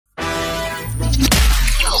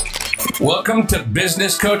Welcome to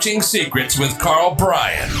Business Coaching Secrets with Karl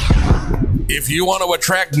Bryan. If you want to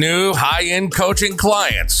attract new high-end coaching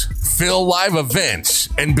clients, fill live events,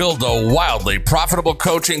 and build a wildly profitable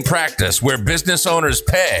coaching practice where business owners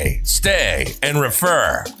pay, stay, and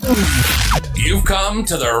refer, you've come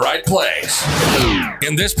to the right place.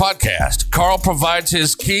 In this podcast, Karl provides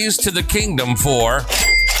his keys to the kingdom for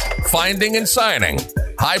finding and signing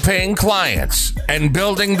high-paying clients and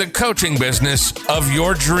building the coaching business of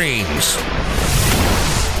your dreams.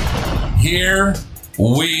 Here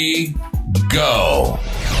we go.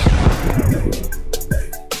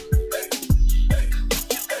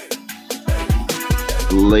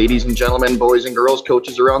 Ladies and gentlemen, boys and girls,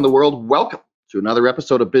 coaches around the world, welcome to another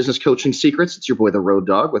episode of Business Coaching Secrets. It's your boy, the Road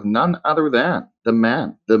Dog, with none other than the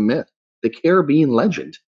man, the myth, the Caribbean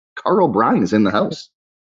legend, Karl Bryan is in the house.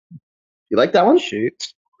 You like that one?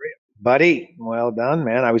 Shoot, buddy. Well done,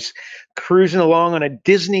 man. I was cruising along on a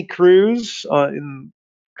Disney cruise in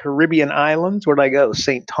Caribbean islands. Where'd I go?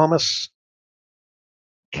 St. Thomas,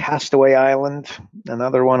 Castaway Island.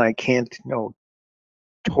 Another one I can't know.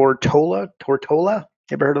 Tortola.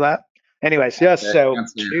 You ever heard of that? Anyways, yes. So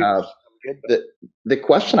the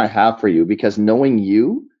question I have for you, because knowing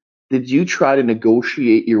you, did you try to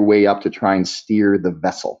negotiate your way up to try and steer the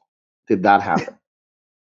vessel? Did that happen?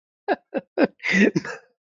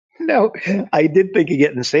 No, I did think of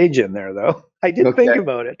getting Sage in there, though. I did think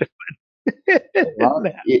about it. Well,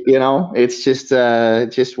 you know, it's just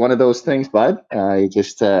one of those things, bud. I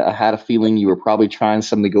had a feeling you were probably trying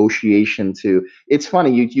some negotiation to. It's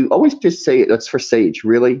funny, you always just say it's for Sage.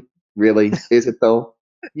 Really, is it though?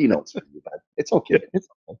 You know, it's for you, bud. It's okay. It's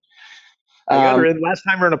okay. I got her in last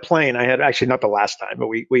time we were in a plane. I had actually not the last time, but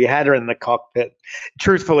we had her in the cockpit.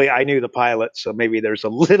 Truthfully, I knew the pilot, so maybe there's a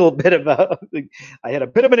little bit of I had a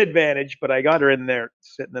bit of an advantage, but I got her in there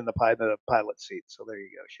sitting in the pilot seat. So there you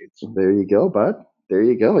go, Shoots. There you go, bud. There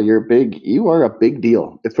you go. You are a big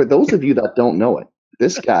deal. For those of you that don't know it,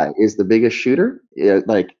 this guy is the biggest shooter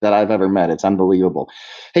like that I've ever met. It's unbelievable.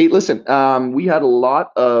 Hey, listen, we had a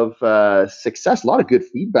lot of success, a lot of good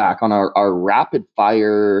feedback on our rapid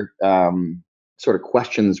fire sort of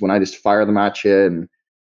questions when I just fire them at you and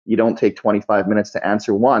you don't take 25 minutes to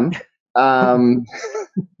answer one. I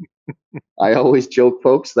always joke,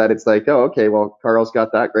 folks, that it's like, oh, okay, well, Karl's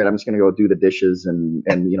got that. Great. I'm just going to go do the dishes and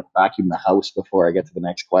vacuum the house before I get to the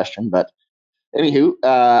next question. But anywho,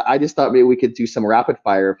 I just thought maybe we could do some rapid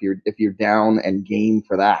fire if you're down and game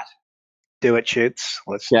for that. Do it, Shoots.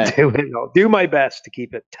 Let's do it. I'll do my best to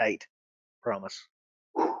keep it tight. Promise.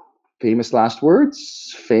 Famous last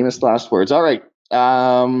words. All right.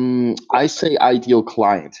 I say ideal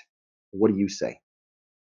client. What do you say?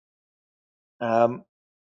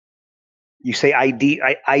 You say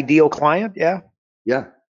ideal client? Yeah. Yeah.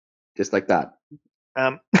 Just like that.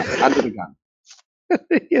 Under the gun.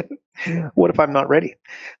 Yeah. What if I'm not ready?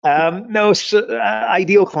 No,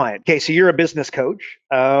 ideal client. Okay, so you're a business coach.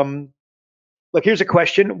 Look, here's a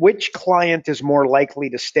question. Which client is more likely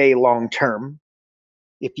to stay long term?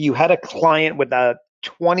 If you had a client with a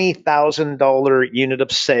 $20,000 unit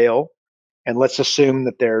of sale, and let's assume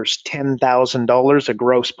that there's $10,000 of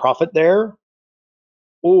gross profit there,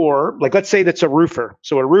 or like let's say that's a roofer.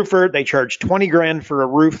 So a roofer, they charge 20 grand for a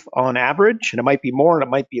roof on average, and it might be more and it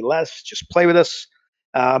might be less. Just play with us.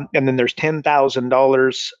 And then there's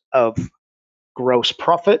 $10,000 of gross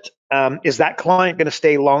profit. Is that client going to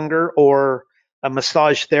stay longer, or a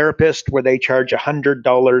massage therapist where they charge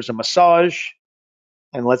 $100 a massage?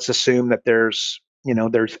 And let's assume that there's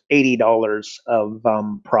 $80 of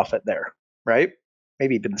profit there, right?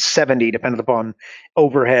 Maybe even 70, depending upon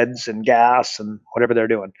overheads and gas and whatever they're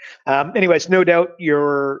doing. Anyways, no doubt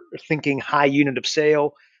you're thinking high unit of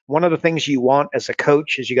sale. One of the things you want as a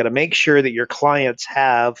coach is you got to make sure that your clients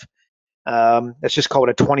have, let's just call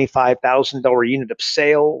it a $25,000 unit of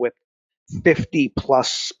sale with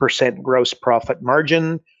 50+% gross profit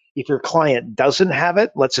margin. If your client doesn't have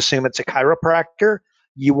it, let's assume it's a chiropractor,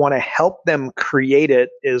 you want to help them create it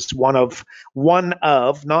as one of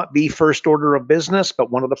not the first order of business,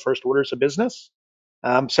 but one of the first orders of business.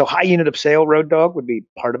 So high unit of sale, Road Dog, would be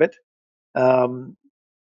part of it.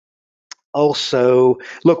 Also,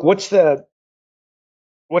 look, what's the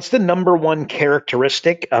number one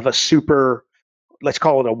characteristic of a super, let's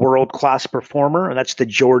call it a world-class performer? And that's the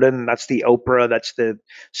Jordan, that's the Oprah, that's the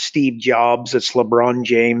Steve Jobs, it's LeBron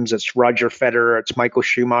James, it's Roger Federer, it's Michael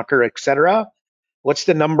Schumacher, etc. What's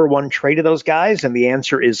the number one trait of those guys? And the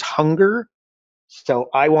answer is hunger. So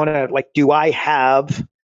I want to, do I have,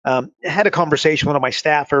 I had a conversation with one of my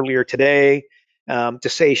staff earlier today. To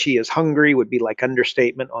say she is hungry would be like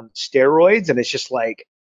understatement on steroids. And it's just like,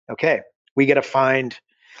 okay, we got to find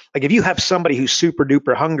like if you have somebody who's super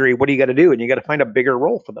duper hungry, what do you got to do? And you got to find a bigger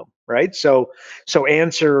role for them, right? So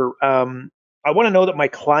answer, I want to know that my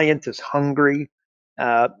client is hungry.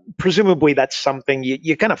 Uh, Presumably that's something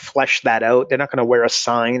you kind of flesh that out. They're not going to wear a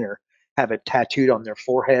sign or have it tattooed on their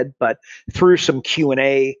forehead, but through some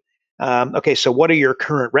Q&A. Okay, so what are your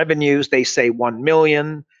current revenues? They say 1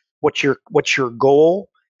 million. What's your goal?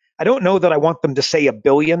 I don't know that I want them to say a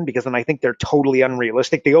billion, because then I think they're totally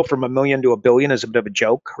unrealistic. They go from 1 million to a billion is a bit of a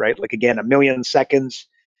joke, right? Like again, 1 million seconds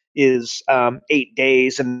is 8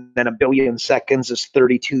 days, and then 1 billion seconds is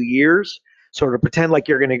 32 years. So to pretend like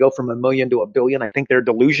you're going to go from 1 million to a billion, I think they're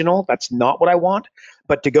delusional. That's not what I want.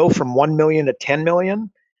 But to go from 1 million to 10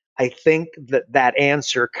 million, I think that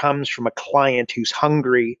answer comes from a client who's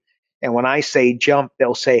hungry. And when I say jump,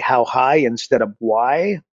 they'll say how high instead of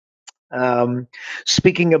why. Um,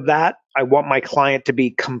 Speaking of that, I want my client to be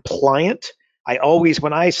compliant. I always,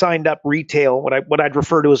 when I signed up retail, what I'd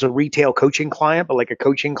refer to as a retail coaching client, but like a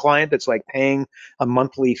coaching client that's like paying a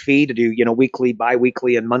monthly fee to do, weekly,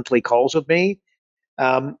 biweekly, and monthly calls with me.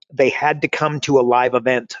 They had to come to a live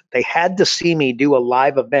event. They had to see me do a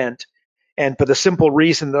live event, and for the simple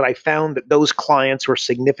reason that I found that those clients were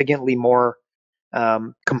significantly more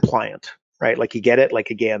compliant, right? Like you get it.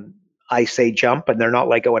 Like again, I say jump, and they're not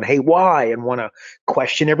like going, "Hey, why?" and want to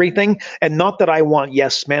question everything. And not that I want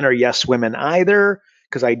yes men or yes women either,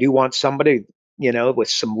 because I do want somebody, with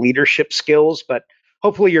some leadership skills. But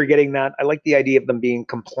hopefully, you're getting that. I like the idea of them being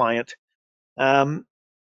compliant. Um,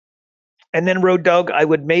 and then Road Dog, I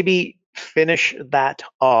would maybe finish that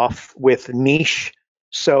off with niche.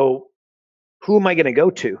 So who am I going to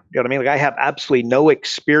go to? You know what I mean? Like I have absolutely no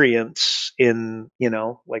experience in,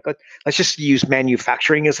 like let's just use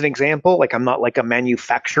manufacturing as an example. Like I'm not like a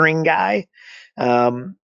manufacturing guy.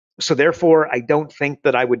 Um, so therefore, I don't think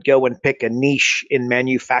that I would go and pick a niche in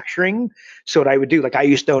manufacturing. So what I would do, like I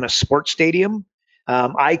used to own a sports stadium.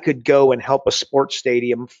 I could go and help a sports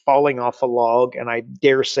stadium falling off a log, and I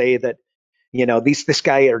dare say that this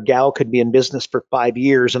guy or gal could be in business for 5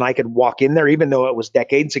 years, and I could walk in there, even though it was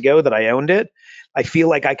decades ago that I owned it. I feel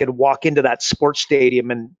like I could walk into that sports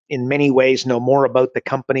stadium and in many ways know more about the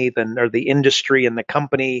company or the industry and the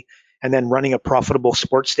company, and then running a profitable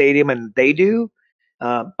sports stadium and they do.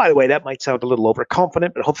 By the way, that might sound a little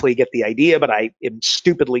overconfident, but hopefully you get the idea. But I am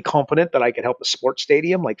stupidly confident that I could help a sports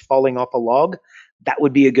stadium like falling off a log. That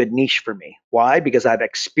would be a good niche for me. Why? Because I have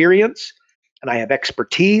experience and I have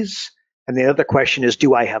expertise. And the other question is,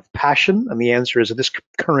 do I have passion? And the answer is, at this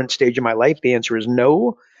current stage of my life, the answer is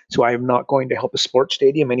no. So I am not going to help a sports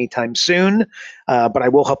stadium anytime soon, but I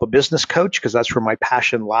will help a business coach because that's where my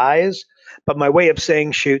passion lies. But my way of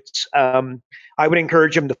saying, Shoots, I would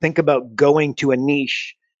encourage them to think about going to a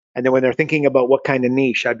niche. And then when they're thinking about what kind of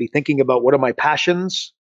niche, I'd be thinking about what are my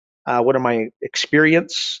passions, what are my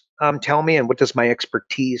experience tell me, and what does my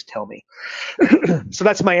expertise tell me. So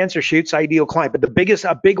that's my answer, Shoots. Ideal client. But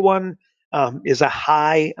a big one is a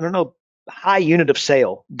high unit of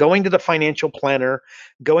sale. Going to the financial planner,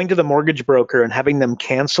 going to the mortgage broker, and having them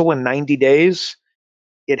cancel in 90 days.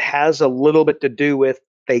 It has a little bit to do with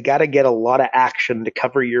they got to get a lot of action to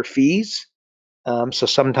cover your fees. So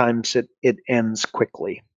sometimes it ends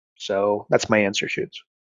quickly. So that's my answer, Shoots.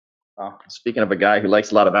 Speaking of a guy who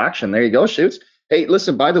likes a lot of action, there you go, Shoots. Hey,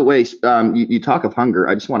 listen, by the way, you talk of hunger.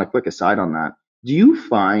 I just want a quick aside on that. Do you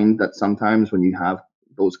find that sometimes when you have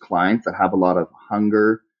those clients that have a lot of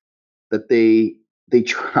hunger, that they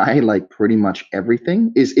try like pretty much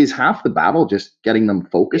everything? Is half the battle just getting them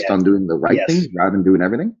focused on doing the right things rather than doing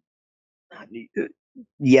everything?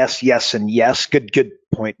 Yes, and yes. Good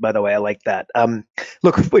point, by the way. I like that.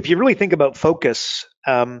 Look, if you really think about focus,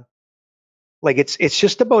 like it's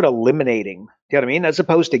just about eliminating. You know what I mean? As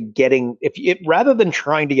opposed to getting, rather than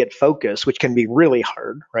trying to get focus, which can be really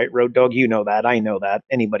hard, right? Road Dog, you know that. I know that.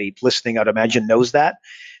 Anybody listening, I'd imagine, knows that.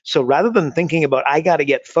 So rather than thinking about I got to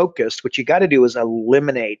get focused, what you got to do is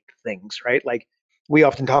eliminate things, right? Like we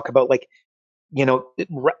often talk about, like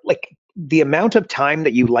like the amount of time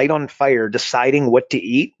that you light on fire deciding what to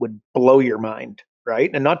eat would blow your mind, right?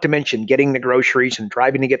 And not to mention getting the groceries and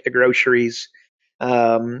driving to get the groceries. You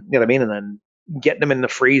know what I mean? And then getting them in the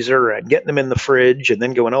freezer and getting them in the fridge and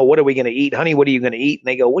then going, oh, what are we going to eat? Honey, what are you going to eat? And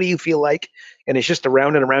they go, what do you feel like? And it's just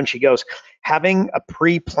around and around she goes. Having a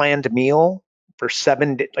pre-planned meal for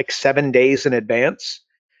 7 days in advance,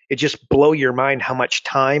 it just blow your mind how much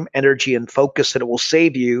time, energy, and focus that it will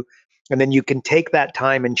save you. And then you can take that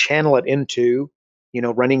time and channel it into,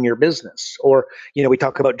 running your business. Or, we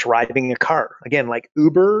talk about driving a car. Again, like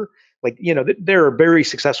Uber, there are very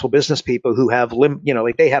successful business people who have,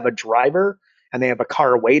 like they have a driver and they have a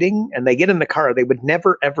car waiting and they get in the car. They would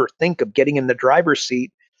never, ever think of getting in the driver's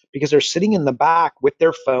seat because they're sitting in the back with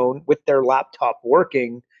their phone, with their laptop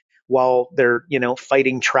working while they're,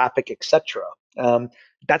 fighting traffic, etc.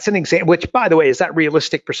 That's an example, which, by the way, is that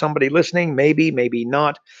realistic for somebody listening? Maybe, maybe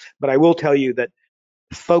not. But I will tell you that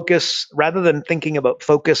focus, rather than thinking about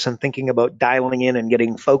focus and thinking about dialing in and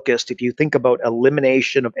getting focused, if you think about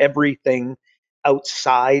elimination of everything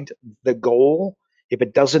outside the goal, if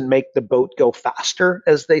it doesn't make the boat go faster,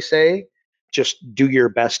 as they say, just do your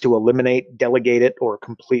best to eliminate, delegate it, or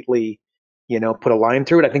completely, put a line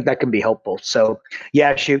through it. I think that can be helpful. So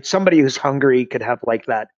yeah, shoot, somebody who's hungry could have like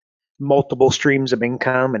that multiple streams of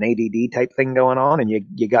income and ADD type thing going on, and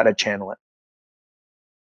you got to channel it.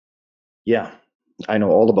 Yeah, I know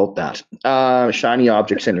all about that. Shiny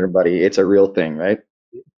objects in your buddy. It's a real thing, right?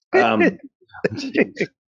 Geez,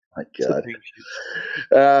 my God.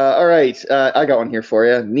 All right. I got one here for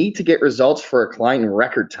you. Need to get results for a client in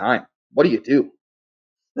record time. What do you do?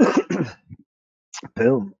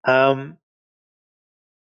 Boom.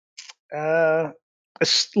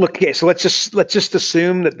 Look, okay, so let's just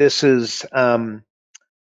assume that this is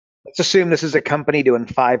let's assume this is a company doing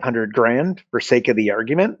 500 grand for sake of the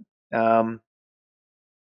argument.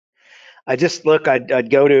 I'd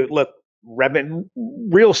go to revenue,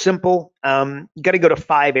 real simple. You got to go to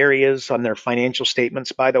 5 areas on their financial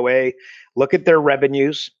statements, by the way. Look at their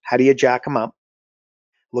revenues. How do you jack them up?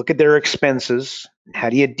 Look at their expenses. How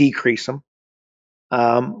do you decrease them?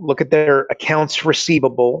 Look at their accounts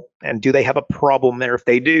receivable, and do they have a problem there? If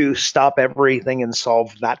they do, stop everything and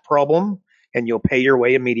solve that problem, and you'll pay your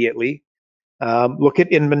way immediately. Look at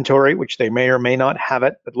inventory, which they may or may not have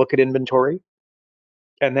it, but look at inventory.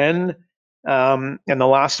 And then, and the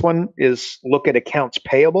last one is look at accounts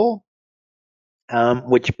payable,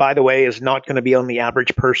 which, by the way, is not going to be on the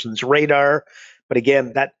average person's radar. But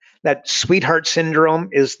again, that sweetheart syndrome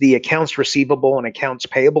is the accounts receivable and accounts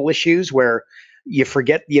payable issues where you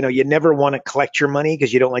forget, you never want to collect your money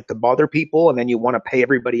because you don't like to bother people, and then you want to pay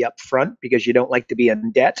everybody up front because you don't like to be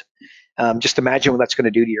in debt. Just imagine what that's going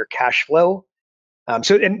to do to your cash flow.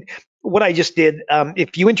 And what I just did,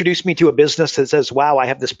 if you introduce me to a business that says, wow, I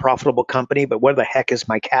have this profitable company, but where the heck is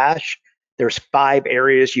my cash? There's 5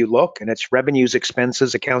 areas you look, and it's revenues,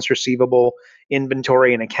 expenses, accounts receivable,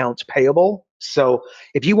 inventory, and accounts payable. So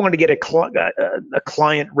if you want to get a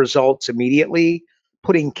client results immediately,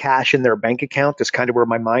 putting cash in their bank account is kind of where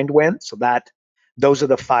my mind went. So those are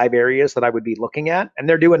the 5 areas that I would be looking at, and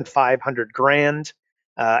they're doing 500 grand.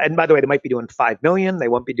 And by the way, they might be doing 5 million. They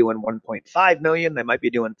won't be doing 1.5 million. They might be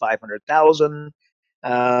doing 500,000.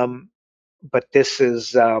 But this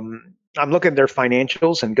is, I'm looking at their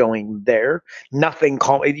financials and going there.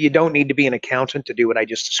 You don't need to be an accountant to do what I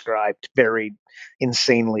just described. Very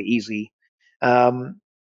insanely easy. And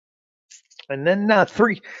then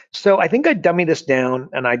 3. So I think I'd dummy this down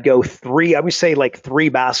and I'd go 3. I would say like 3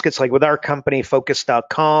 baskets. Like with our company,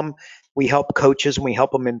 focus.com, we help coaches and we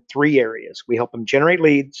help them in 3 areas. We help them generate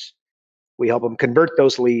leads, we help them convert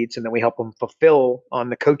those leads, and then we help them fulfill on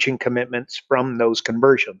the coaching commitments from those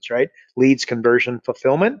conversions, right? Leads, conversion,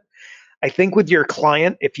 fulfillment. I think with your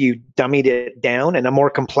client, if you dummied it down, and a more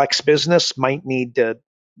complex business might need to,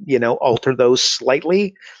 alter those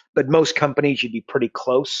slightly, but most companies you'd be pretty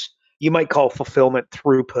close. You might call fulfillment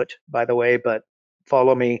throughput, by the way, but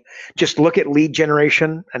follow me. Just look at lead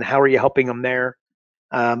generation and how are you helping them there.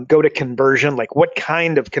 Go to conversion, like what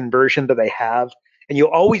kind of conversion do they have? And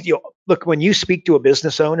you'll look, when you speak to a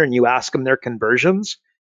business owner and you ask them their conversions,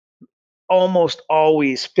 almost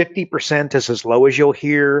always 50% is as low as you'll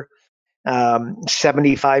hear.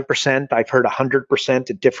 75%, I've heard 100%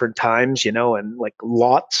 at different times, and like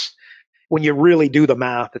lots. When you really do the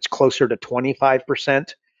math, it's closer to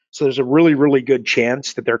 25%. So there's a really, really good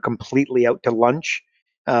chance that they're completely out to lunch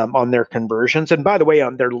on their conversions. And by the way,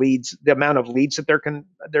 on their leads, the amount of leads that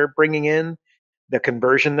they're bringing in, the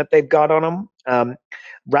conversion that they've got on them,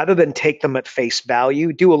 rather than take them at face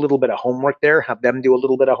value, do a little bit of homework there. Have them do a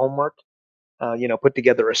little bit of homework. Put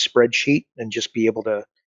together a spreadsheet and just be able to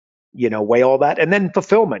weigh all that. And then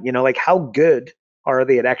fulfillment, like how good are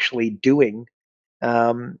they at actually doing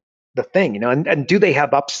the thing, and do they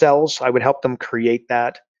have upsells? I would help them create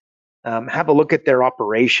that. Have a look at their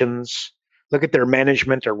operations, look at their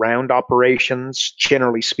management around operations,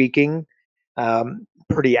 generally speaking,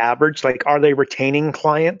 pretty average. Like, are they retaining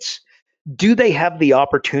clients? Do they have the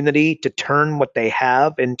opportunity to turn what they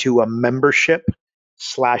have into a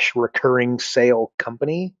membership/recurring sale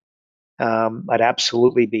company? I'd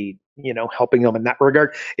absolutely be, helping them in that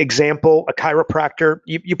regard. Example, a chiropractor,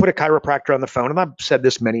 you put a chiropractor on the phone, and I've said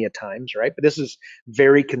this many a times, right? But this is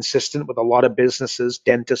very consistent with a lot of businesses,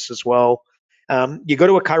 dentists as well. You go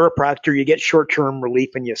to a chiropractor, you get short-term relief,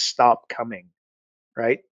 and you stop coming,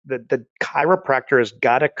 right? the chiropractor has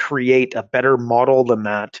got to create a better model than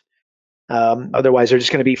that. Otherwise, they're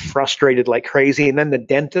just going to be frustrated like crazy. And then the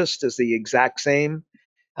dentist is the exact same.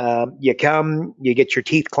 You come, you get your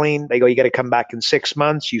teeth cleaned. They go, you got to come back in 6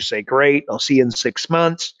 months. You say, great, I'll see you in 6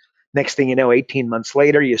 months. Next thing you know, 18 months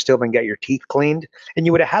later, you still haven't got your teeth cleaned, and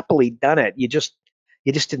you would have happily done it. You just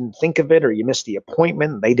didn't think of it, or you missed the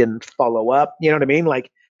appointment. They didn't follow up. You know what I mean? Like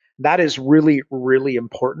that is really, really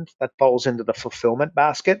important. That falls into the fulfillment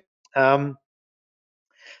basket. Um,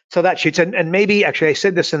 so that shoots, and maybe actually I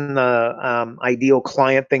said this in the ideal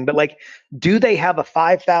client thing, but like, do they have a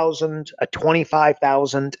 5,000, a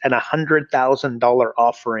 25,000, and $100,000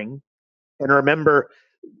 offering? And remember,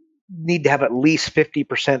 need to have at least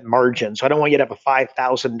 50% margin. So I don't want you to have a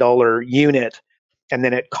 $5,000 unit and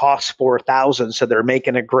then it costs 4,000. So they're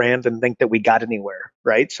making a grand and think that we got anywhere,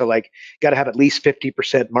 right? So like, got to have at least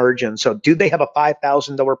 50% margin. So do they have a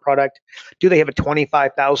 $5,000 product? Do they have a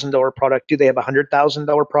 $25,000 product? Do they have a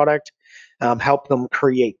 $100,000 product? Help them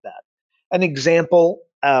create that. An example,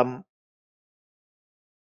 top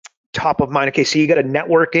of mind. Okay, so you got a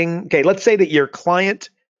networking. Okay, let's say that your client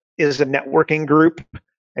is a networking group,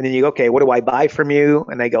 and then you go, okay, what do I buy from you?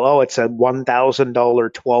 And they go, oh, it's a $1,000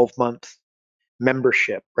 12-month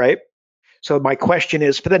membership, right? So my question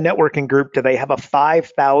is, for the networking group, do they have a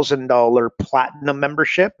 $5,000 platinum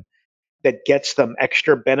membership that gets them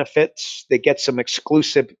extra benefits, that gets some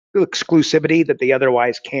exclusivity that they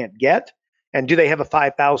otherwise can't get? And do they have a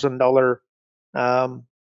 $5,000 um,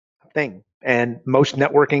 thing? And most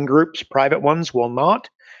networking groups, private ones, will not.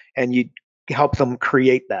 And you help them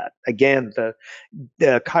create that. Again, the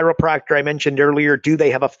chiropractor I mentioned earlier, do they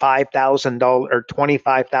have a $5,000 or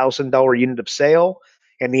 $25,000 unit of sale?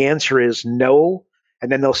 And the answer is no.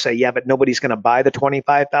 And then they'll say, yeah, but nobody's going to buy the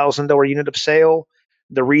 $25,000 unit of sale.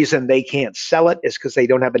 The reason they can't sell it is because they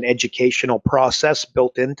don't have an educational process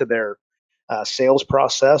built into their sales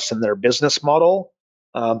process and their business model.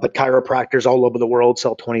 But chiropractors all over the world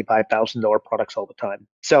sell $25,000 products all the time.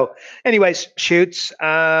 So, anyways, shoots.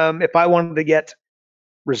 If I wanted to get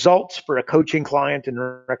results for a coaching client in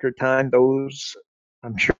record time, those,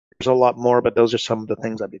 I'm sure there's a lot more, but those are some of the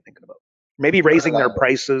things I'd be thinking about. Maybe raising their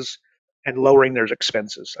prices and lowering their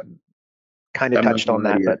expenses. I'm kind of touched on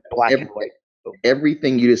that, but black and white.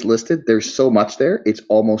 Everything you just listed, there's so much there. It's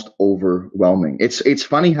almost overwhelming. It's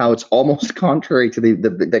funny how it's almost contrary to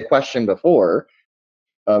the question before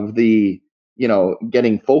of the,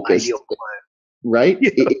 getting focused, right?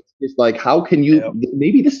 Yeah. It's just like, how can you,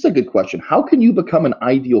 maybe this is a good question. How can you become an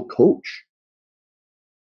ideal coach?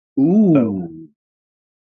 Ooh. Oh,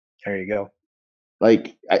 there you go.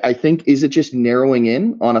 Like, I think, is it just narrowing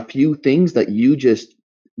in on a few things that you just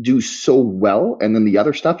do so well, and then the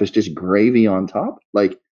other stuff is just gravy on top?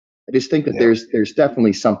 Like, I just think that there's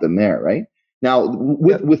definitely something there, right? Now,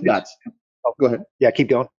 with that, go ahead. Yeah, keep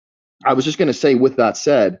going. I was just going to say, with that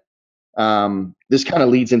said, this kind of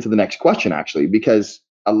leads into the next question, actually, because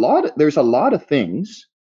there's a lot of things,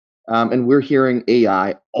 and we're hearing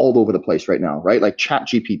AI all over the place right now, right? Like Chat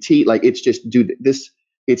GPT, like it's just, dude,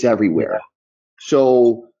 it's everywhere. Yeah.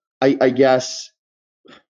 So I guess,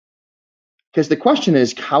 because the question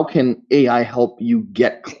is, how can AI help you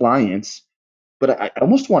get clients? But I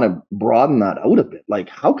almost want to broaden that out a bit. Like,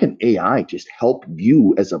 how can AI just help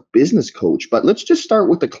you as a business coach? But let's just start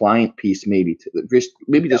with the client piece,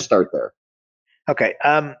 just start there. Okay.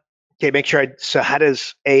 Okay. Make sure. So how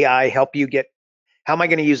does AI help you get? How am I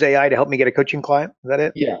going to use AI to help me get a coaching client? Is that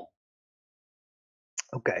it? Yeah.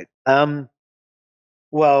 Okay.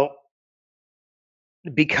 Well,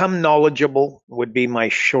 become knowledgeable would be my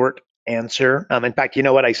short answer. In fact, you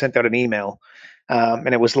know what? I sent out an email,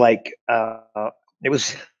 and it was like, it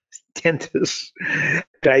was dentist.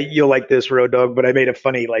 You'll like this, Road Dog, but I made it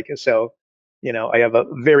funny. Like, so, I have a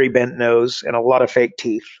very bent nose and a lot of fake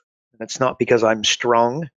teeth. And it's not because I'm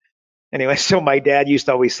strong. Anyway, so my dad used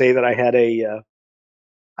to always say that I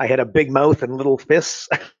had a big mouth and little fists.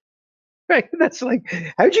 Right? That's like,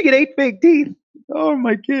 how'd you get 8 fake teeth? Oh,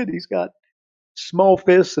 my kid, he's got small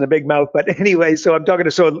fists and a big mouth. But anyway, so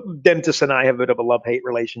dentist and I have a bit of a love-hate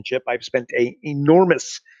relationship. I've spent an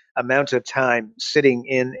enormous amount of time sitting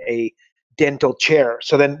in a dental chair.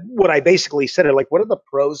 So then what I basically said are like, what are the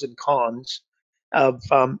pros and cons of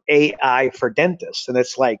AI for dentists? And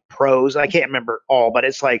it's like pros, I can't remember all, but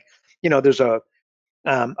it's like, there's a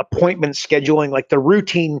appointment scheduling, like the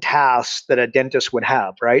routine tasks that a dentist would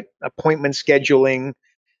have, right? Appointment scheduling,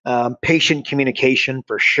 patient communication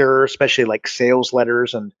for sure, especially like sales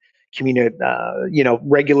letters and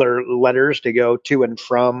regular letters to go to and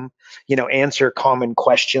from, answer common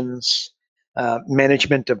questions,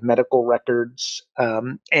 management of medical records,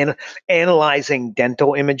 and analyzing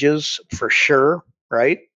dental images for sure,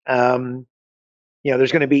 right?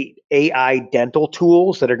 There's going to be AI dental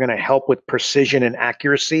tools that are going to help with precision and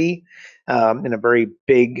accuracy in a very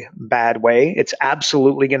big, bad way. It's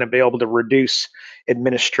absolutely going to be able to reduce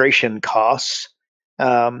administration costs.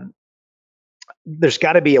 There's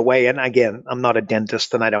got to be a way, and again, I'm not a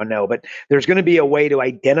dentist and I don't know, but there's going to be a way to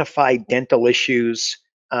identify dental issues,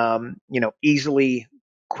 easily,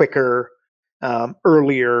 quicker,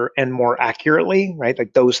 earlier, and more accurately, right?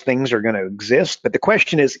 Like those things are going to exist. But the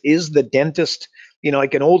question is the dentist,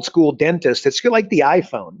 like an old school dentist, it's like the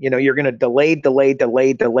iPhone, you're going to delay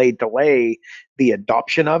the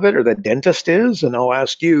adoption of it, or the dentist is, and I'll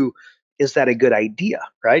ask you, is that a good idea,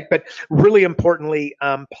 right? But really importantly,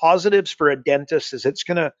 positives for a dentist is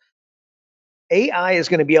AI is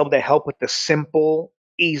going to be able to help with the simple,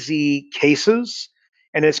 easy cases,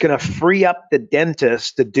 and it's going to free up the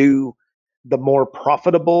dentist to do the more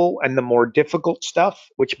profitable and the more difficult stuff,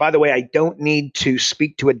 which, by the way, I don't need to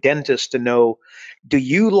speak to a dentist to know, do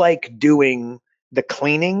you like doing the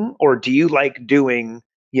cleaning, or do you like doing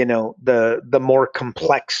the more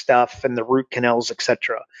complex stuff and the root canals,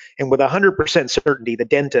 etc. And with 100% certainty, the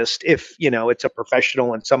dentist, if it's a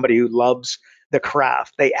professional and somebody who loves the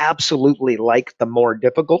craft, they absolutely like the more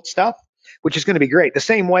difficult stuff, which is going to be great. The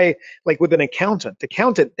same way, like with an accountant,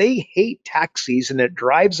 they hate tax season. It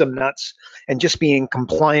drives them nuts, and just being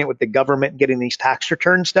compliant with the government and getting these tax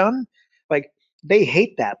returns done. Like, they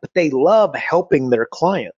hate that, but they love helping their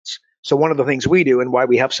clients. So one of the things we do, and why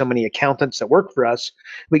we have so many accountants that work for us,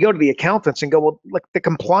 we go to the accountants and go, well, look, the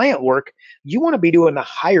compliant work, you want to be doing the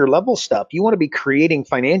higher level stuff. You want to be creating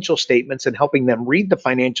financial statements and helping them read the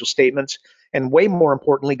financial statements, and way more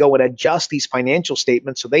importantly, go and adjust these financial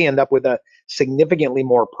statements so they end up with a significantly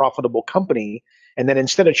more profitable company. And then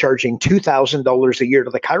instead of charging $2,000 a year to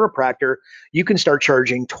the chiropractor, you can start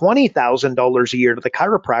charging $20,000 a year to the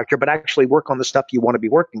chiropractor, but actually work on the stuff you want to be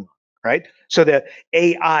working on. Right. So the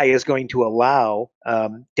AI is going to allow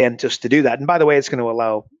dentists to do that. And by the way, it's going to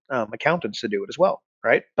allow accountants to do it as well.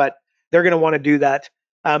 Right. But they're going to want to do that.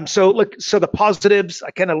 So the positives, I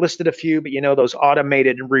kind of listed a few, but those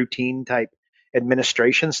automated and routine type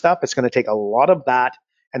administration stuff, it's going to take a lot of that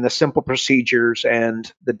and the simple procedures,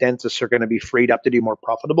 and the dentists are going to be freed up to do more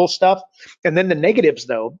profitable stuff. And then the negatives,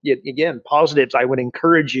 though, again, positives, I would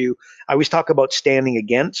encourage you. I always talk about standing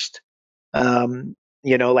against.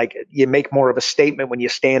 Like you make more of a statement when you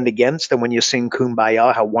stand against than when you sing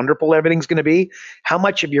Kumbaya, how wonderful everything's going to be. How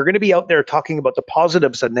much of you're going to be out there talking about the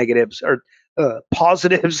positives and negatives, or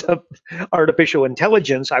positives of artificial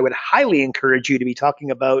intelligence, I would highly encourage you to be talking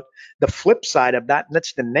about the flip side of that, and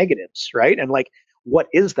that's the negatives, right? And like, what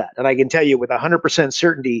is that? And I can tell you with 100%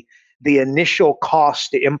 certainty, the initial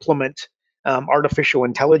cost to implement artificial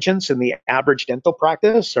intelligence in the average dental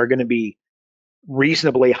practice are going to be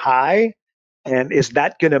reasonably high. And is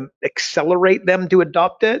that going to accelerate them to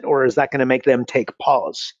adopt it, or is that going to make them take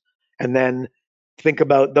pause? And then think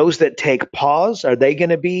about those that take pause. Are they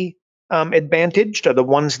going to be advantaged? Are the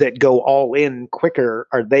ones that go all in quicker,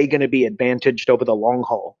 are they going to be advantaged over the long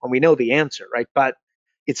haul? And we know the answer, right? But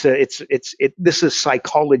this is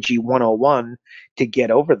psychology 101 to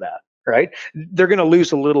get over that, right? They're going to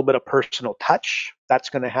lose a little bit of personal touch.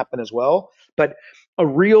 That's going to happen as well. But a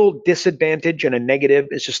real disadvantage and a negative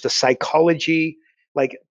is just the psychology.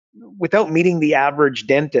 Like, without meeting the average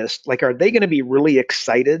dentist, like, are they going to be really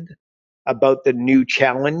excited about the new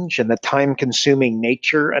challenge and the time consuming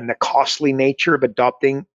nature and the costly nature of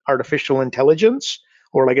adopting artificial intelligence?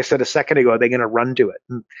 Or, like I said a second ago, are they going to run to it?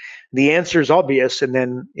 And the answer is obvious. And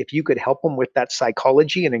then if you could help them with that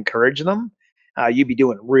psychology and encourage them, you'd be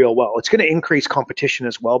doing real well. It's going to increase competition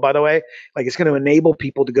as well, by the way. Like, it's going to enable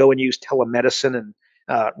people to go and use telemedicine and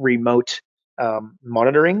remote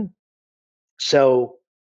monitoring. So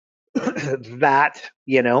that,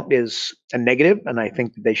 is a negative. And I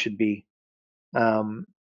think that they should be, I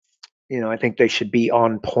think they should be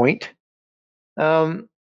on point.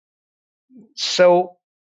 So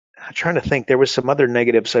I'm trying to think. There was some other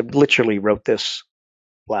negatives. I literally wrote this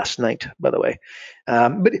last night, by the way.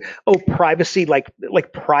 But privacy, like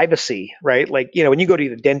privacy, right? Like, when you go to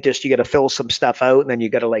the dentist, you got to fill some stuff out, and then you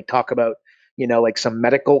got to like talk about, like some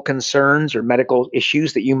medical concerns or medical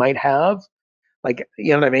issues that you might have. Like,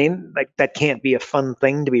 you know what I mean? Like, that can't be a fun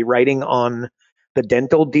thing to be writing on the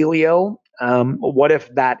dental dealio. What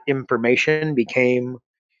if that information became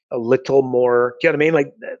a little more, do you know what I mean?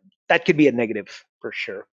 Like, that could be a negative for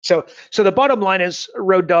sure. So the bottom line is,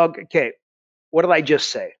 Road Dog, okay, what did I just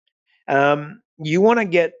say? You want to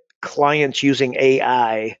get clients using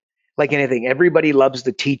AI like anything, everybody loves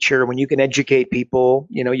the teacher. When you can educate people,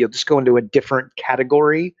 you'll just go into a different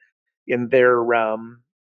category in their,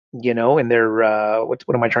 in their, what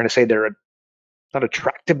am I trying to say? Their not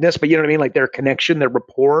attractiveness, but you know what I mean? Like their connection, their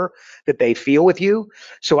rapport that they feel with you.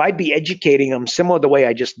 So I'd be educating them similar to the way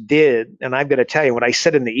I just did. And I'm going to tell you what I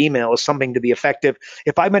said in the email is something to the effect of,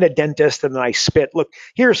 if I'm at a dentist and I spit, look,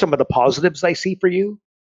 here are some of the positives I see for you.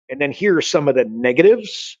 And then here are some of the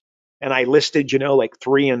negatives. And I listed, like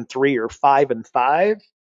 3 and 3 or 5 and 5.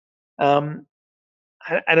 Um,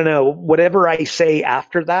 I don't know, whatever I say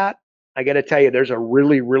after that, I got to tell you, there's a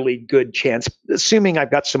really, really good chance, assuming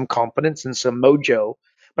I've got some confidence and some mojo.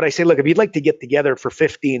 But I say, look, if you'd like to get together for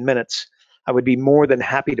 15 minutes, I would be more than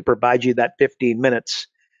happy to provide you that 15 minutes.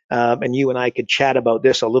 And you and I could chat about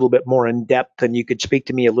this a little bit more in depth, and you could speak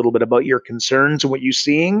to me a little bit about your concerns and what you're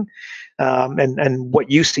seeing, and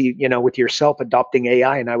what you see, with yourself adopting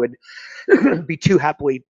AI. And I would be too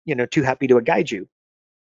happy to guide you.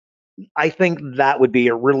 I think that would be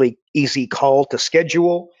a really easy call to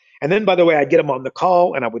schedule. And then, by the way, I'd get them on the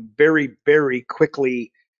call and I would very, very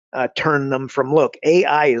quickly turn them from, look,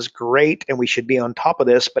 AI is great and we should be on top of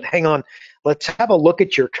this, but hang on, let's have a look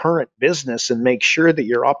at your current business and make sure that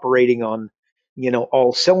you're operating on,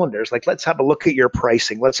 all cylinders. Like, let's have a look at your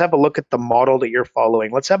pricing. Let's have a look at the model that you're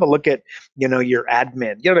following. Let's have a look at, your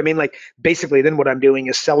admin. You know what I mean? Like, basically, then what I'm doing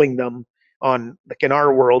is selling them on, like in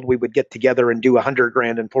our world, we would get together and do 100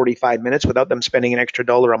 grand in 45 minutes without them spending an extra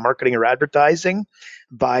dollar on marketing or advertising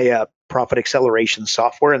via profit acceleration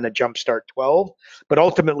software and the Jumpstart 12. But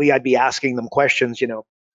ultimately, I'd be asking them questions, do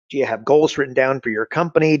you have goals written down for your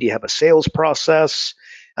company? Do you have a sales process?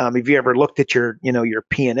 Have you ever looked at your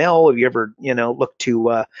P&L? Have you ever, looked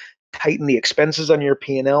to tighten the expenses on your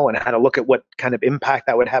P&L and how to look at what kind of impact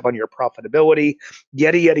that would have on your profitability?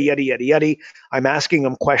 Yada, yada, yada, yada, yada. I'm asking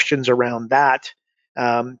them questions around that.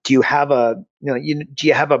 Do you have do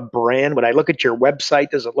you have a brand? When I look at your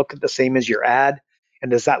website, does it look the same as your ad? And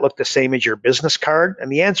does that look the same as your business card?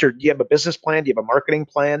 And the answer, do you have a business plan? Do you have a marketing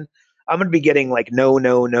plan? I'm going to be getting like no,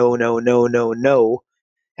 no, no, no, no, no, no.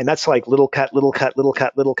 And that's like little cut, little cut, little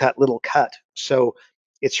cut, little cut, little cut. So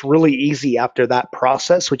it's really easy after that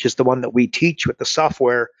process, which is the one that we teach with the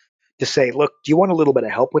software, to say, look, do you want a little bit of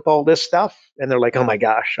help with all this stuff? And they're like, oh my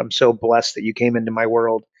gosh, I'm so blessed that you came into my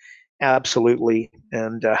world. Absolutely.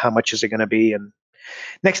 And how much is it going to be? And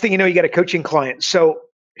next thing you know, you got a coaching client. So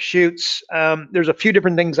shoots, there's a few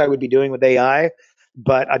different things I would be doing with AI,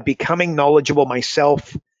 but I'd becoming knowledgeable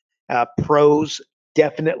myself. Pros,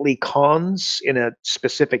 definitely cons in a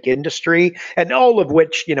specific industry, and all of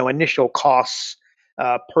which, initial costs,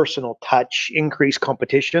 personal touch, increased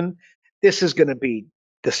competition. This is going to be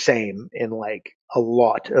the same in like a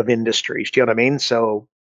lot of industries. Do you know what I mean? So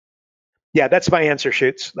yeah, that's my answer,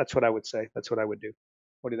 Shoots. That's what I would say. That's what I would do.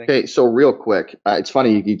 What do you think? Okay, so real quick, it's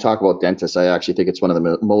funny you talk about dentists. I actually think it's one of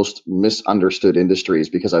the most misunderstood industries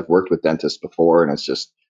because I've worked with dentists before, and it's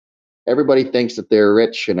just everybody thinks that they're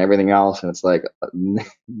rich and everything else, and it's like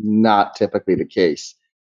not typically the case.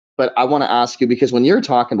 But I want to ask you, because when you're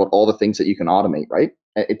talking about all the things that you can automate, right?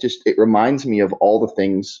 It reminds me of all the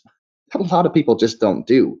things that a lot of people just don't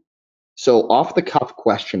do. So off the cuff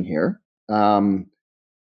question here.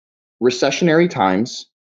 Recessionary times.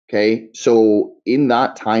 Okay. So in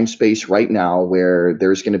that time space right now where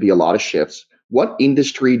there's going to be a lot of shifts, what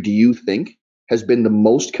industry do you think has been the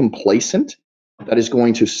most complacent that is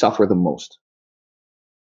going to suffer the most?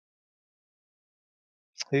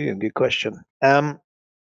 Ooh, good question. And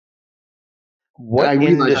What I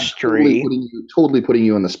realize industry? I'm totally putting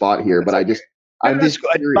you on the spot here, but Okay. I'm just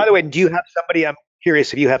curious. By the way, do you have somebody? I'm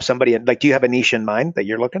curious if you have somebody, like, do you have a niche in mind that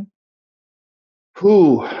you're looking?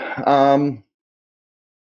 Who?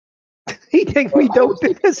 He think we don't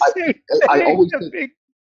do the I same always thing.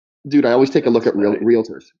 dude, I always take a look at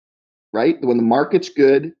realtors, right? When the market's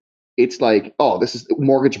good, it's like, oh, this is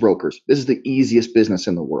mortgage brokers. This is the easiest business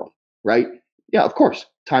in the world, right? Yeah, of course.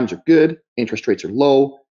 Times are good, interest rates are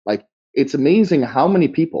low. Like, it's amazing how many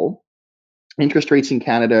people, interest rates in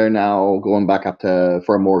Canada are now going back up to,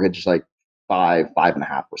 for a mortgage, like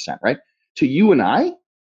 5.5%, right? To you and I,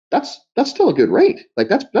 that's still a good rate. Like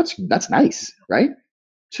that's nice, right?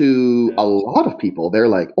 To a lot of people, they're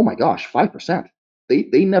like, oh my gosh, 5%.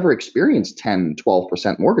 They never experienced 10,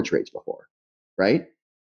 12% mortgage rates before, right?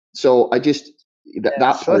 So I just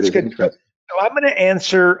that So part that's is good. So interesting. I'm going to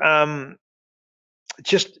answer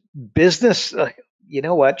just business. You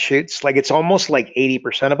know what? Shoots, like it's almost like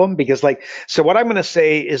 80% of them, because like, so what I'm going to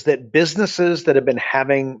say is that businesses that have been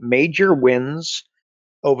having major wins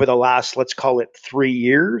over the last, let's call it 3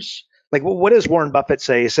 years. Like, what does Warren Buffett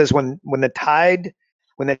say? He says when the tide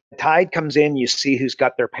when the tide comes in, you see who's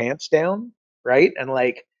got their pants down, right? And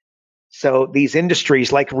like, so these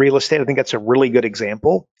industries like real estate, I think that's a really good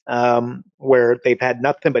example, where they've had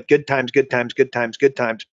nothing but good times, good times, good times, good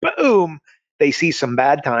times. Boom, they see some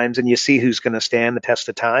bad times, and you see who's going to stand the test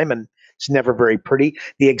of time, and it's never very pretty.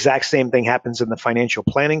 The exact same thing happens in the financial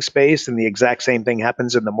planning space, and the exact same thing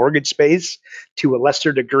happens in the mortgage space to a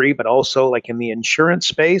lesser degree, but also like in the insurance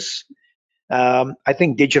space. I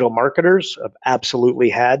think digital marketers have absolutely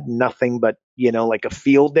had nothing but, like a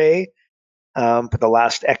field day for the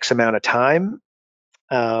last X amount of time.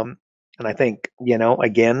 And I think,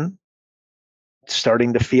 again,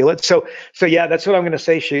 starting to feel it. So yeah, that's what I'm going to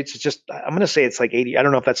say, Shoots. It's just, I'm going to say it's like 80. I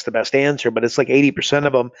don't know if that's the best answer, but it's like 80%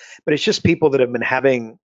 of them. But it's just people that have been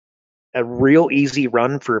having a real easy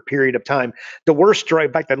run for a period of time. The worst drive,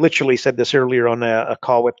 in fact, I literally said this earlier on a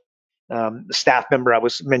call with the staff member I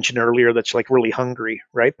was mentioned earlier that's like really hungry,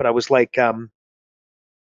 right? But I was like, oh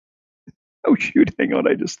shoot, hang on,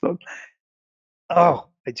 I just thought, oh,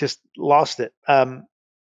 I just lost it.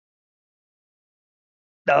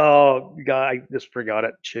 Oh God, I just forgot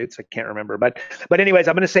it. Shoots, I can't remember. But anyways,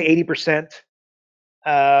 I'm going to say 80%.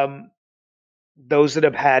 Those that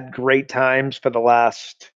have had great times for the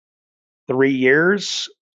last 3 years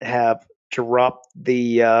have dropped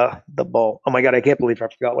the ball. Oh my God, I can't believe I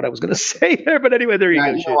forgot what I was going to say there. But anyway, there you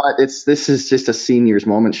Yeah, go. you know what? This is just a senior's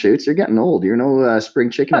moment, Shoots. You're getting old. You're no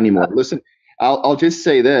spring chicken anymore. Listen, I'll just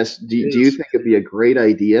say this. Do you think it'd be a great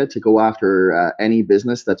idea to go after any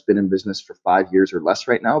business that's been in business for 5 years or less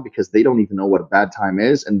right now, because they don't even know what a bad time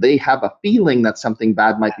is, and they have a feeling that something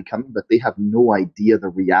bad might be coming, but they have no idea the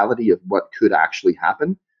reality of what could actually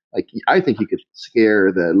happen. Like, I think you could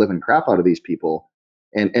scare the living crap out of these people,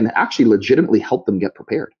 and actually legitimately help them get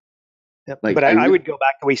prepared. Yep. Like, But I would go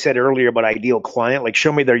back to what we said earlier about ideal client. Like,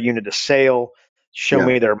 show me their unit of sale, show yeah.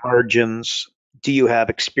 me their margins. Do you have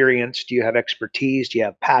experience? Do you have expertise? Do you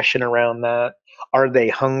have passion around that? Are they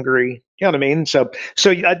hungry? You know what I mean? So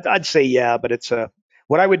I'd say yeah, but it's a.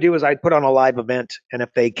 What I would do is I'd put on a live event, and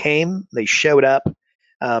if they came, they showed up.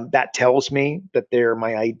 That tells me that they're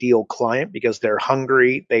my ideal client because they're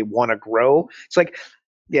hungry, they want to grow. It's like,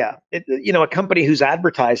 yeah, a company who's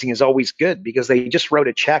advertising is always good because they just wrote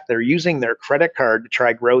a check. They're using their credit card to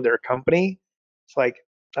try grow their company. It's like,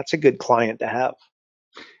 that's a good client to have.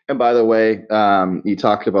 And by the way, you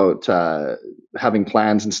talked about having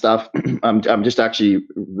plans and stuff. I'm just actually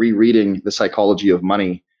rereading The Psychology of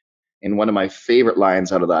Money. And one of my favorite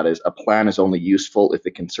lines out of that is, a plan is only useful if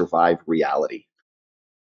it can survive reality.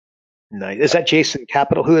 Nice. Is that Jason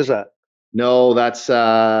Capital? Who is that? No, that's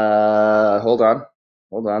hold on.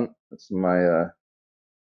 Hold on. That's my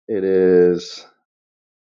it is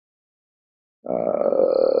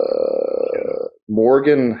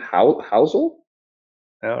Morgan Housel.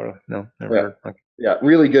 Oh, no, never Yeah. heard. Okay. Yeah,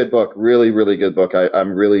 really good book. Really, really good book.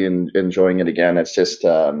 I'm really enjoying it again. It's just,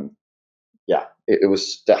 yeah, it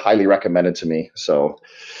was highly recommended to me. So,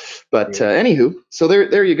 but anywho, so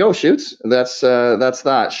there you go, Shoots. That's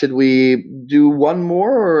that. Should we do one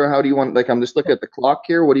more, or how do you want? Like, I'm just looking at the clock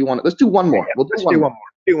here. What do you want? Let's do one more. Yeah, We'll do let's one do more. one more.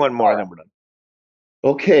 Do one more, and then we're done.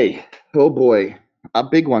 Okay. Oh boy, a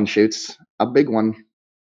big one, Shoots. A big one.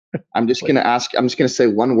 I'm just gonna say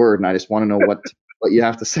one word, and I just want to know what you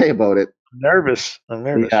have to say about it. I'm nervous.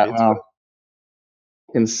 Yeah, well,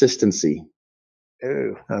 consistency.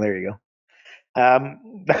 Oh, there you go.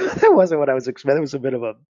 That wasn't what I was expecting. It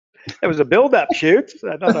was a build-up shoot.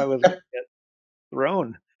 I thought I was going to get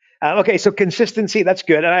thrown. Okay, so consistency, that's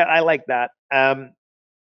good. And I like that.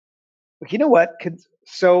 You know what?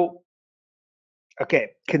 Okay,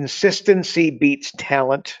 consistency beats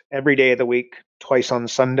talent every day of the week, twice on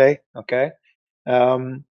Sunday. Okay.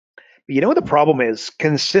 But you know what the problem is?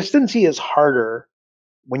 Consistency is harder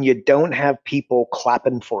when you don't have people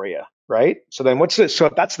clapping for you, right? So then so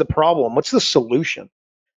if that's the problem, what's the solution?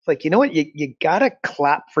 It's like, you know what? You got to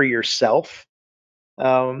clap for yourself.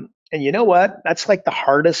 And you know what? That's like the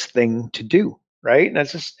hardest thing to do, right? And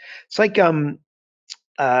it's like when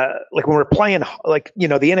we're playing, like, the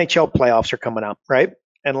NHL playoffs are coming up, right?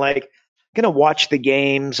 And like, gonna watch the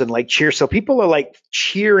games and like cheer. So people are like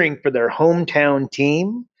cheering for their hometown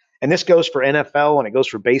team. And this goes for NFL, and it goes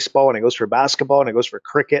for baseball, and it goes for basketball, and it goes for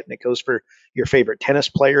cricket, and it goes for your favorite tennis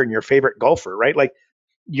player and your favorite golfer, right? Like,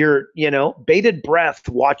 you're, bated breath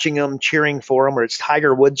watching them, cheering for them, or it's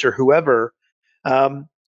Tiger Woods or whoever. Um,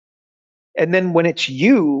 and then when it's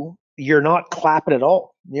you, you're not clapping at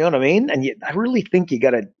all. You know what I mean? And I really think you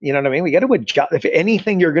got to, you know what I mean? We got to adjust. If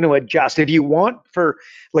anything, you're going to adjust. If you want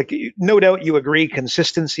like, no doubt you agree,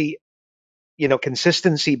 consistency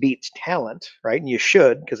beats talent, right? And you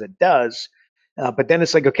should, because it does. But then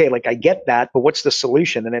it's like, okay, like I get that, but what's the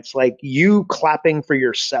solution? And it's like you clapping for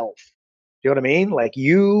yourself. Do you know what I mean? Like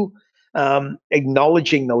you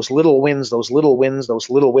acknowledging those little wins, those little wins, those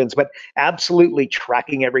little wins, but absolutely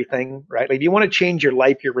tracking everything, right? Like if you want to change your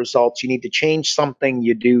life, your results, you need to change something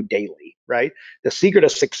you do daily, right? The secret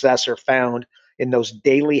of success are found in those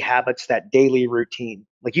daily habits, that daily routine.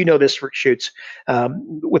 Like you know this for shoots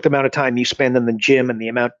with the amount of time you spend in the gym and the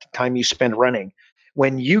amount of time you spend running.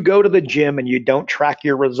 When you go to the gym and you don't track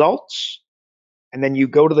your results, and then you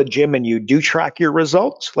go to the gym and you do track your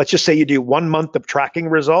results, let's just say you do 1 month of tracking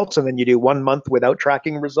results and then you do 1 month without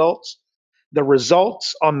tracking results. The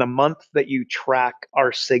results on the month that you track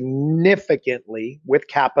are significantly, with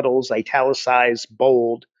capitals, italicized,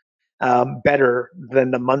 bold, better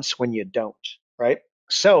than the months when you don't, right?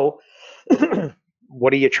 So,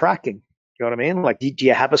 what are you tracking? You know what I mean? Like, do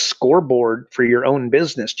you have a scoreboard for your own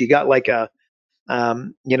business? Do you got like a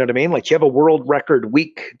you know what I mean? Like, you have a world record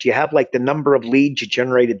week. Do you have like the number of leads you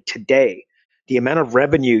generated today? The amount of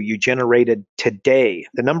revenue you generated today,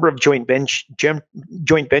 the number of joint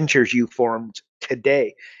ventures you formed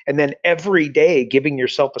today, and then every day giving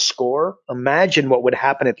yourself a score. Imagine what would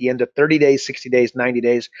happen at the end of 30 days, 60 days, 90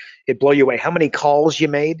 days. It'd blow you away. How many calls you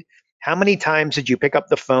made? How many times did you pick up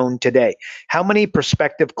the phone today? How many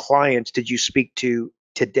prospective clients did you speak to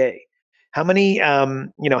today? How many,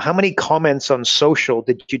 how many comments on social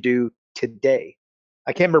did you do today?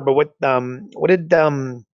 I can't remember what did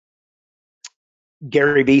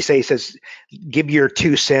Gary Vee say. He says, give your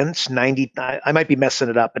 2 cents 90. I might be messing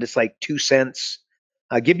it up, but it's like 2 cents.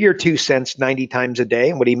 Give your 2 cents 90 times a day.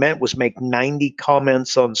 And what he meant was make 90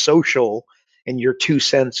 comments on social, and your 2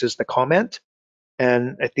 cents is the comment.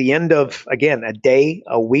 And at the end of, again, a day,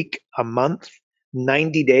 a week, a month,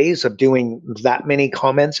 90 days of doing that many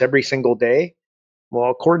comments every single day,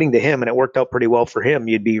 well, according to him, and it worked out pretty well for him,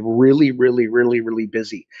 you'd be really, really, really, really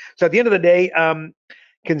busy. So at the end of the day,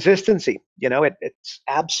 consistency, it's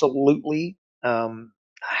absolutely a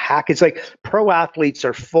hack. It's like pro athletes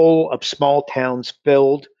are full of small towns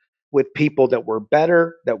filled with people that were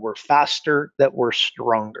better, that were faster, that were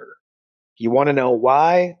stronger. You want to know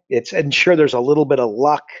why? And sure, there's a little bit of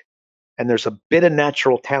luck and there's a bit of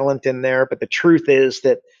natural talent in there, but the truth is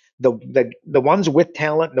that the ones with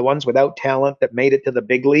talent and the ones without talent that made it to the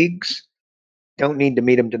big leagues don't need to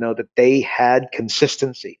meet him to know that they had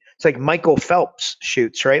consistency. It's like Michael Phelps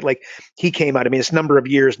shoots, right? Like he came out, I mean, it's a number of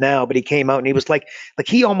years now, but he came out and he was like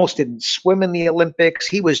he almost didn't swim in the Olympics.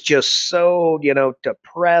 He was just so,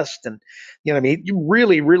 depressed and, I mean,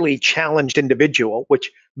 really, really challenged individual,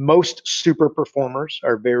 which most super performers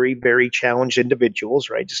are very, very challenged individuals,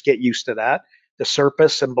 right? Just get used to that. The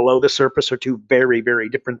surface and below the surface are two very, very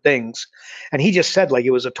different things. And he just said like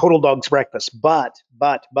it was a total dog's breakfast. But,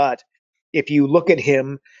 if you look at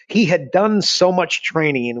him, he had done so much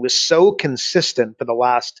training and was so consistent for the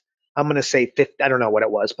last, I'm going to say 50, I don't know what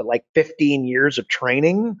it was, but like 15 years of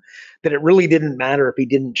training, that it really didn't matter if he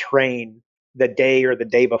didn't train the day or the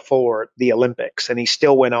day before the Olympics. And he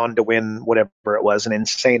still went on to win whatever it was, an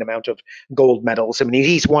insane amount of gold medals. I mean,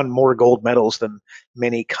 he's won more gold medals than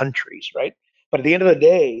many countries, right? But at the end of the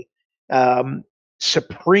day,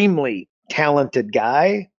 supremely talented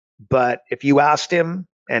guy. But if you asked him,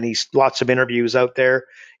 and he's lots of interviews out there,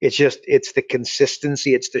 it's the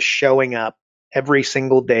consistency, it's the showing up every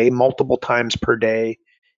single day, multiple times per day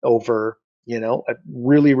over, a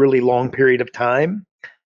really, really long period of time.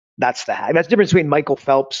 That's the hack. That's the difference between Michael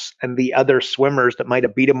Phelps and the other swimmers that might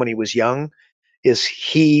have beat him when he was young, is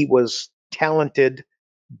he was talented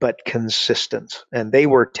but consistent, and they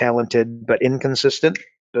were talented but inconsistent.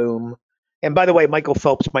 Boom. And by the way, Michael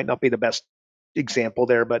Phelps might not be the best example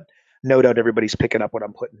there, but no doubt everybody's picking up what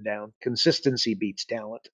I'm putting down. Consistency beats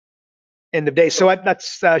talent. End of day. So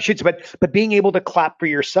that's shoots, but being able to clap for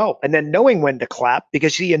yourself and then knowing when to clap,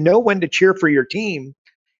 because you know when to cheer for your team,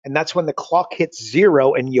 and that's when the clock hits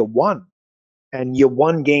zero and you won. And you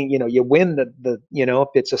won game, you win if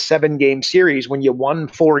it's a 7-game series, when you won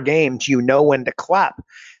 4 games, you know when to clap.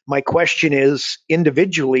 My question is,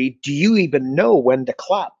 individually, do you even know when to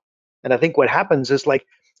clap? And I think what happens is like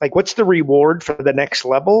what's the reward for the next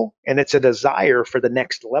level? And it's a desire for the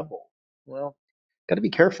next level. Well, got to be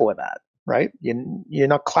careful with that, right? You're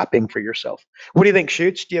not clapping for yourself. What do you think,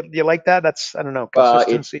 Shoots? Do you like that? That's, I don't know,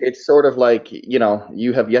 consistency. It's sort of like,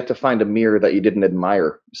 you have yet to find a mirror that you didn't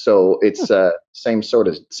admire. So it's same sort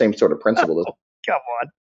of principle. Oh, come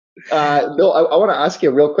on. Bill, I want to ask you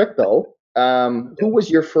real quick though. Who was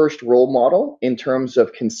your first role model in terms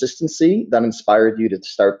of consistency that inspired you to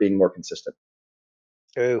start being more consistent?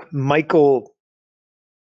 Michael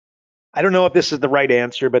I don't know if this is the right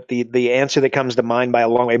answer, but the answer that comes to mind by a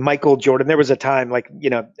long way, Michael Jordan. There was a time, like,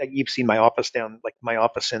 you've seen my office my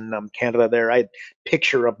office in Canada there. I had a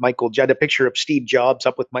picture of I had a picture of Steve Jobs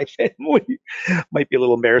up with my family. Might be a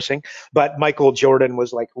little embarrassing, but Michael Jordan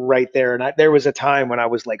was like right there. And there was a time when I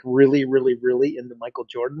was like really, really, really into Michael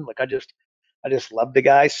Jordan. Like I just loved the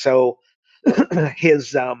guy. So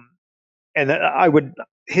his, and I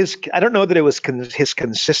don't know that it was his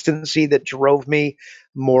consistency that drove me,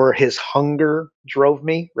 more his hunger drove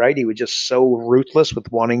me, right? He was just so ruthless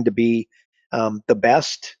with wanting to be the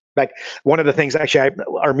best. Like one of the things, actually,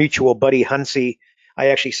 our mutual buddy Hunsey, I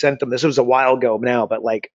actually sent him, this was a while ago now, but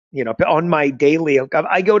like, on my daily,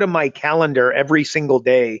 I go to my calendar every single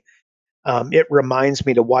day. It reminds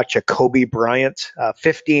me to watch a Kobe Bryant,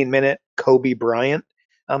 15-minute Kobe Bryant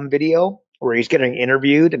video where he's getting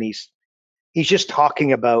interviewed, and he's just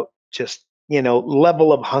talking about just,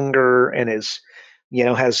 level of hunger, and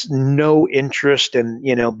has no interest in,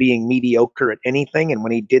 being mediocre at anything. And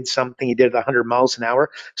when he did something, he did it 100 miles an hour,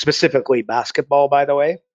 specifically basketball, by the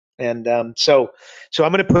way. And so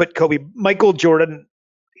I'm going to put Michael Jordan,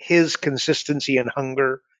 his consistency and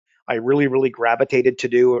hunger, I really, really gravitated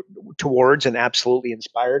towards and absolutely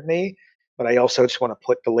inspired me. But I also just want to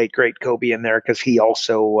put the late, great Kobe in there because he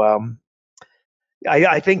also,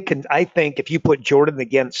 I think if you put Jordan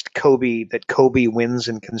against Kobe, that Kobe wins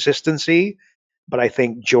in consistency, but I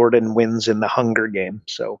think Jordan wins in the hunger game.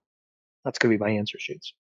 So that's going to be my answer,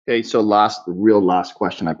 Shoots. Okay, so last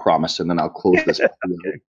question, I promise, and then I'll close this.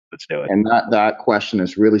 Okay, let's do it. And that question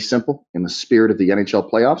is really simple. In the spirit of the NHL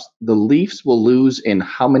playoffs, the Leafs will lose in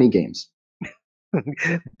how many games?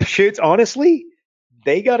 Shoots, honestly,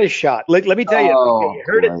 they got a shot. Let me tell you, you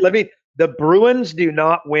heard it. The Bruins do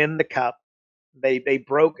not win the cup. They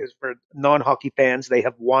broke, as for non-hockey fans, they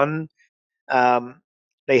have won.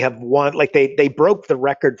 Like they broke the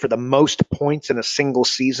record for the most points in a single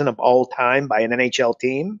season of all time by an NHL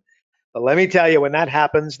team. But let me tell you, when that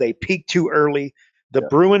happens, they peak too early. The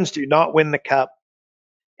Bruins do not win the cup,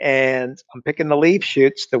 and I'm picking the Leafs,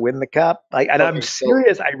 Shoots, to win the cup. I'm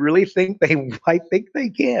serious. I really think they can. I think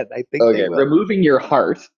they will. Removing your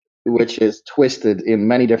heart, which is twisted in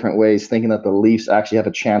many different ways, thinking that the Leafs actually have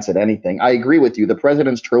a chance at anything. I agree with you. The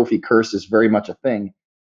President's Trophy curse is very much a thing.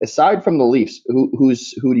 Aside from the Leafs, who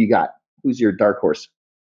do you got? Who's your dark horse?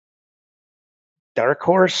 Dark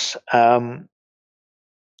horse?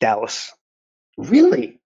 Dallas.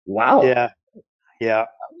 Really? Wow. Yeah. I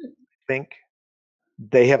think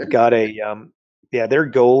they have got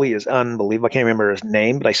their goalie is unbelievable. I can't remember his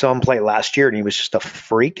name, but I saw him play last year, and he was just a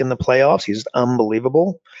freak in the playoffs. He's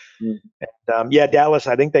unbelievable. And, Dallas,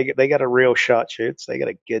 I think they got a real shot, Shoots. They got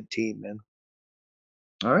a good team, man.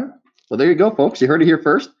 All right. Well, there you go, folks. You heard it here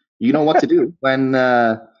first. You know what to do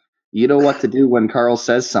when Karl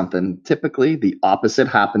says something. Typically, the opposite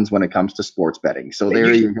happens when it comes to sports betting. So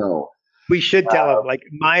there you go. We should tell him, like,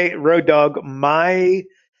 my road dog.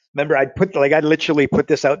 Remember, I'd literally put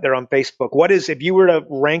this out there on Facebook. What is, if you were to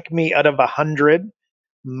rank me out of 100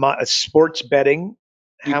 sports betting?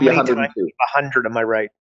 How many times? 100. Am I right?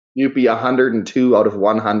 You'd be 102 out of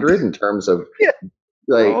 100 in terms of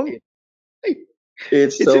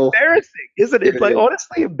It's so embarrassing, isn't it? It's like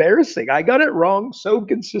honestly embarrassing. I got it wrong so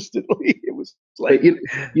consistently. It was like,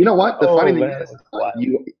 you know what? The funny thing is,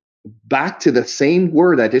 you back to the same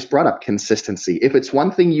word I just brought up, consistency. If it's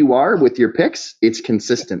one thing you are with your picks, it's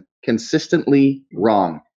consistently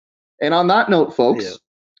wrong. And on that note, folks,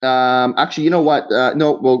 actually, you know what?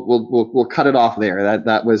 No, we'll cut it off there.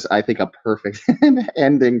 That was, I think, a perfect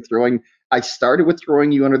ending. I started with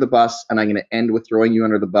throwing you under the bus, and I'm going to end with throwing you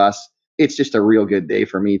under the bus. It's just a real good day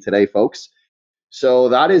for me today, folks. So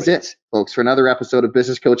that is it, folks, for another episode of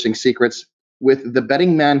Business Coaching Secrets with the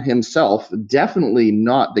betting man himself. Definitely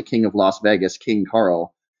not the king of Las Vegas, King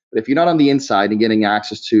Karl. But if you're not on the inside and getting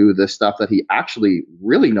access to the stuff that he actually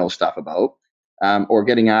really knows stuff about, or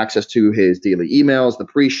getting access to his daily emails, the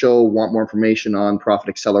pre-show, want more information on profit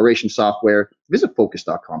acceleration software, visit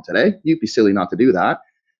focus.com today. You'd be silly not to do that.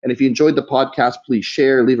 And if you enjoyed the podcast, please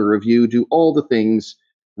share, leave a review, do all the things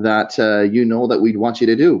that you know that we'd want you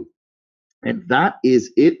to do. And that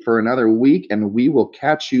is it for another week, and we will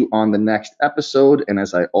catch you on the next episode. And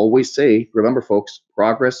as I always say, remember, folks,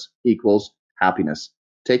 progress equals happiness.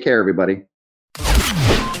 Take care, everybody.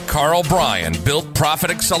 Karl Bryan built Profit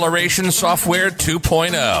Acceleration Software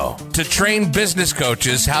 2.0 to train business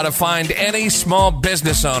coaches how to find any small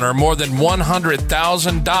business owner more than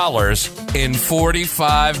 $100,000 in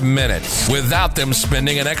 45 minutes without them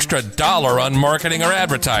spending an extra dollar on marketing or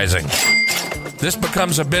advertising. This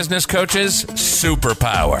becomes a business coach's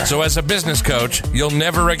superpower. So as a business coach, you'll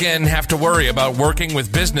never again have to worry about working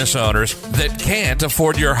with business owners that can't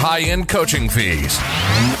afford your high-end coaching fees.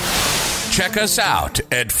 Check us out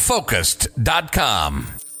at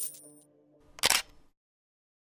Focused.com.